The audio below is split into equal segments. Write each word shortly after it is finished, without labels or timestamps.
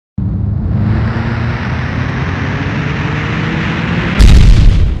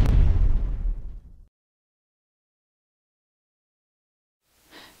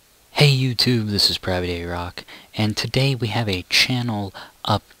Hey YouTube, this is PVTAEROCK, and today we have a channel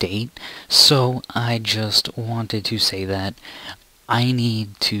update. So I just wanted to say that I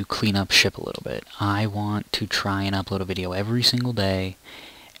need to clean up ship a little bit. I want to try and upload a video every single day,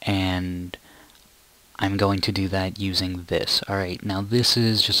 and I'm going to do that using this. Alright, now this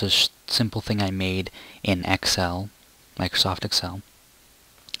is just a simple thing I made in Excel, Microsoft Excel.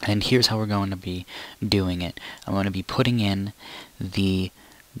 And here's how we're going to be doing it. I'm going to be putting in the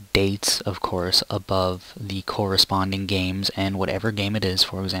dates, of course, above the corresponding games and whatever game it is.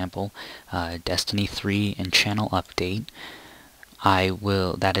 For example, Destiny 3 and channel update.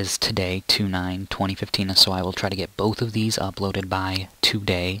 That is today, 2/9/2015, so I will try to get both of these uploaded by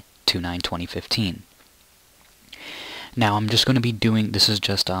today, 2/9/2015. Now I'm just going to be doing, this is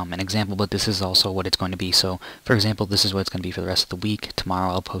just an example, but this is also what it's going to be. So, for example, this is what it's going to be for the rest of the week.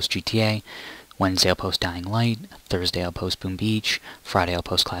 Tomorrow I'll post GTA, Wednesday I'll post Dying Light, Thursday I'll post Boom Beach, Friday I'll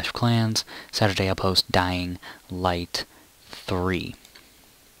post Clash of Clans, Saturday I'll post Dying Light 3.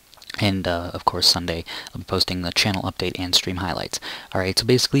 And, of course, Sunday I'll be posting the channel update and stream highlights. Alright, so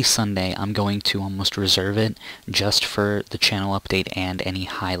basically Sunday I'm going to almost reserve it just for the channel update and any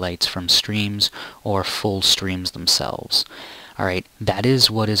highlights from streams or full streams themselves. Alright, that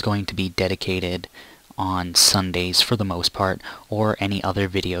is what is going to be dedicated on Sundays for the most part, or any other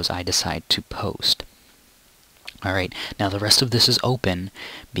videos I decide to post. Alright, now the rest of this is open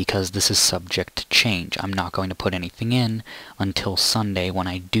because this is subject to change. I'm not going to put anything in until Sunday when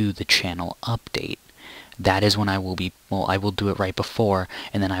I do the channel update. That is when I will be, well, I will do it right before,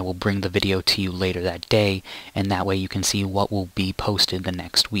 and then I will bring the video to you later that day, and that way you can see what will be posted the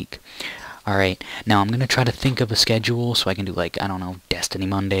next week. Alright, now I'm going to try to think of a schedule so I can do, like, I don't know, Destiny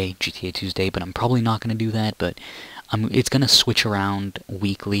Monday, GTA Tuesday, but I'm probably not going to do that, but it's going to switch around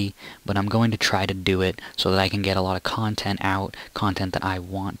weekly, but I'm going to try to do it so that I can get a lot of content out, content that I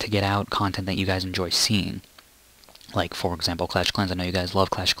want to get out, content that you guys enjoy seeing. Like, for example, Clash of Clans. I know you guys love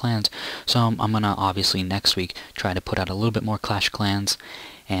Clash of Clans, so I'm going to, obviously, next week try to put out a little bit more Clash of Clans,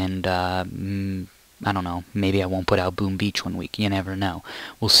 and, I don't know, maybe I won't put out Boom Beach one week, you never know.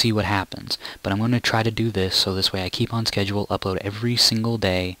 We'll see what happens. But I'm going to try to do this so this way I keep on schedule, upload every single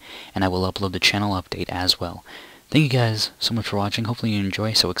day, and I will upload the channel update as well. Thank you guys so much for watching. Hopefully you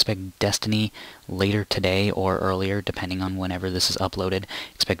enjoy. So expect Destiny later today or earlier, depending on whenever this is uploaded.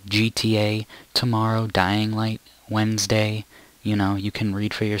 Expect GTA tomorrow, Dying Light Wednesday. You know, you can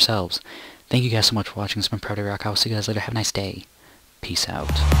read for yourselves. Thank you guys so much for watching. This has been PVTAEROCK. I will see you guys later. Have a nice day. Peace out.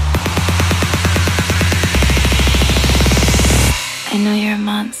 I know you're a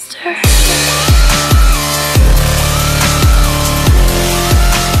monster.